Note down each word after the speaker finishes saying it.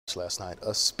last night,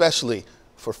 especially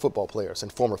for football players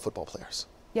and former football players.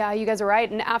 Yeah, you guys are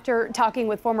right. And after talking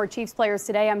with former Chiefs players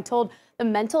today, I'm told the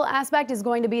mental aspect is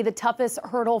going to be the toughest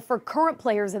hurdle for current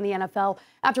players in the NFL.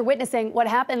 After witnessing what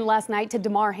happened last night to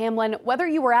Damar Hamlin, whether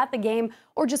you were at the game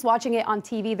or just watching it on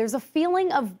TV, there's a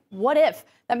feeling of what if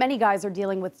that many guys are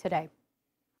dealing with today.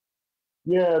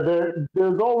 Yeah,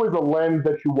 there's always a lens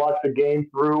that you watch the game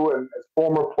through, and as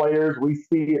former players, we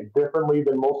see it differently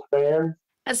than most fans.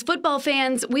 As football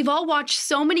fans, we've all watched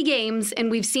so many games and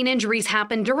we've seen injuries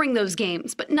happen during those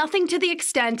games, but nothing to the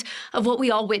extent of what we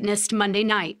all witnessed Monday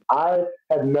night. I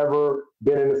had never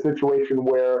been in a situation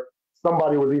where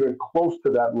somebody was even close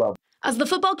to that level. As the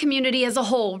football community as a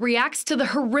whole reacts to the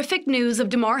horrific news of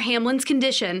Damar Hamlin's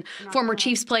condition, former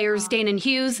Chiefs players Danon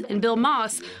Hughes and Bill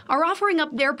Moss are offering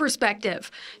up their perspective.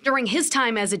 During his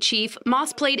time as a Chief,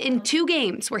 Moss played in 2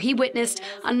 games where he witnessed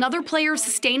another player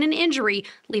sustain an injury,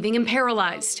 leaving him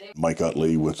paralyzed. Mike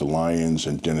Utley with the Lions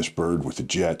and Dennis Byrd with the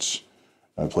Jets.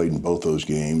 I played in both those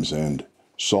games and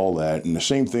saw that, and the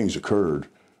same things occurred.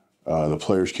 The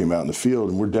players came out in the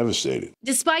field and were devastated.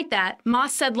 Despite that,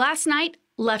 Moss said last night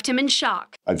left him in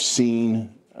shock. I've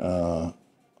seen a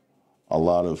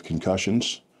lot of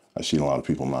concussions. I've seen a lot of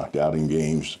people knocked out in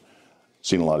games,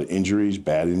 seen a lot of injuries,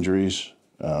 bad injuries.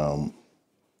 But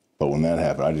when that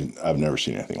happened, I've never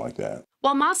seen anything like that.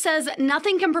 While Moss says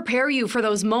nothing can prepare you for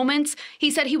those moments, he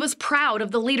said he was proud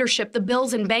of the leadership the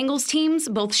Bills and Bengals teams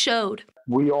both showed.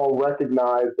 We all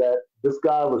recognize that this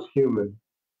guy was human,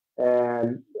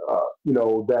 and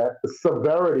that the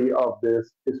severity of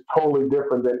this is totally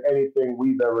different than anything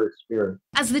we've ever experienced.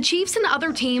 As the Chiefs and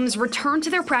other teams return to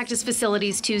their practice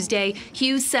facilities Tuesday,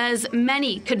 Hughes says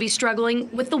many could be struggling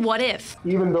with the what if.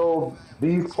 Even though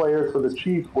these players for the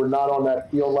Chiefs were not on that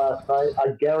field last night,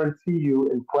 I guarantee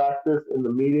you in practice, in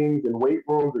the meetings, in weight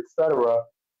rooms, etc.,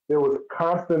 there was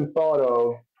constant thought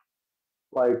of,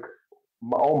 like,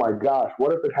 oh my gosh,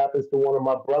 what if it happens to one of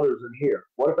my brothers in here?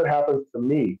 What if it happens to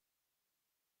me?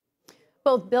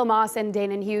 Both Bill Moss and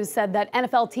Danon Hughes said that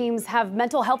NFL teams have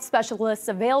mental health specialists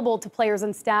available to players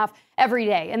and staff every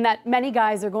day, and that many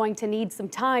guys are going to need some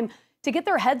time to get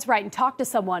their heads right and talk to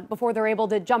someone before they're able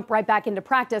to jump right back into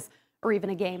practice or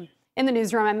even a game. In the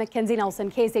newsroom, I'm Mackenzie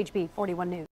Nelson, KSHB 41 News.